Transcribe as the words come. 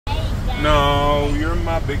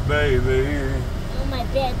my big baby. You're my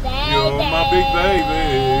big baby. You're my big baby.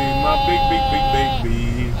 My big, big, big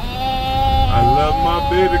baby. I love my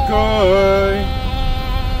baby Coy.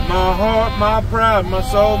 My heart, my pride, my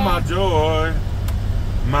soul, my joy.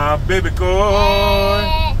 My baby Coy.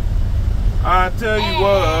 I tell you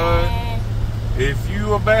what, if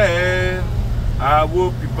you are bad, I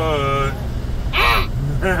whoop your butt.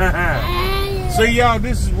 See, y'all,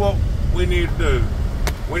 this is what we need to do.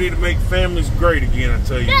 We need to make families great again, I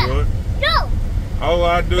tell you what. No. All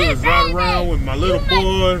I do is ride around with my little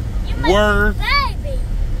boy, Worth,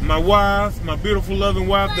 my wife, my beautiful loving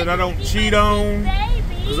wife that I don't cheat on.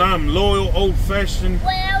 Because I'm loyal, old-fashioned,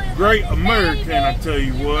 great American, I tell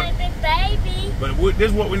you what. But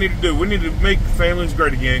this is what we need to do. We need to make families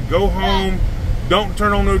great again. Go home. Don't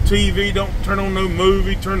turn on no TV. Don't turn on no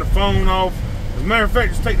movie. Turn the phone off. As a matter of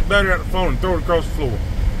fact, just take the battery out of the phone and throw it across the floor.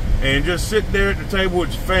 And just sit there at the table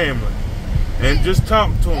with your family. And just talk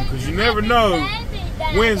to them. Because you never know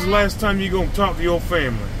when's the last time you're going to talk to your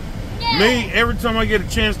family. Me, every time I get a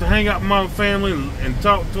chance to hang out with my family and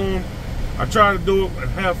talk to them, I try to do it and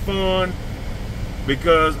have fun.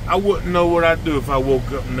 Because I wouldn't know what I'd do if I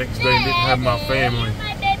woke up the next day and didn't have my family.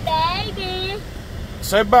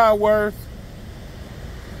 Say bye, Worth.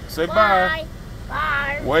 Say bye.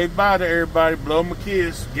 Bye. Wave bye to everybody. Blow them a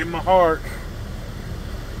kiss. Give them a heart.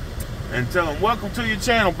 And tell them, welcome to your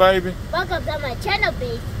channel, baby. Welcome to my channel,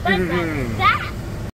 baby.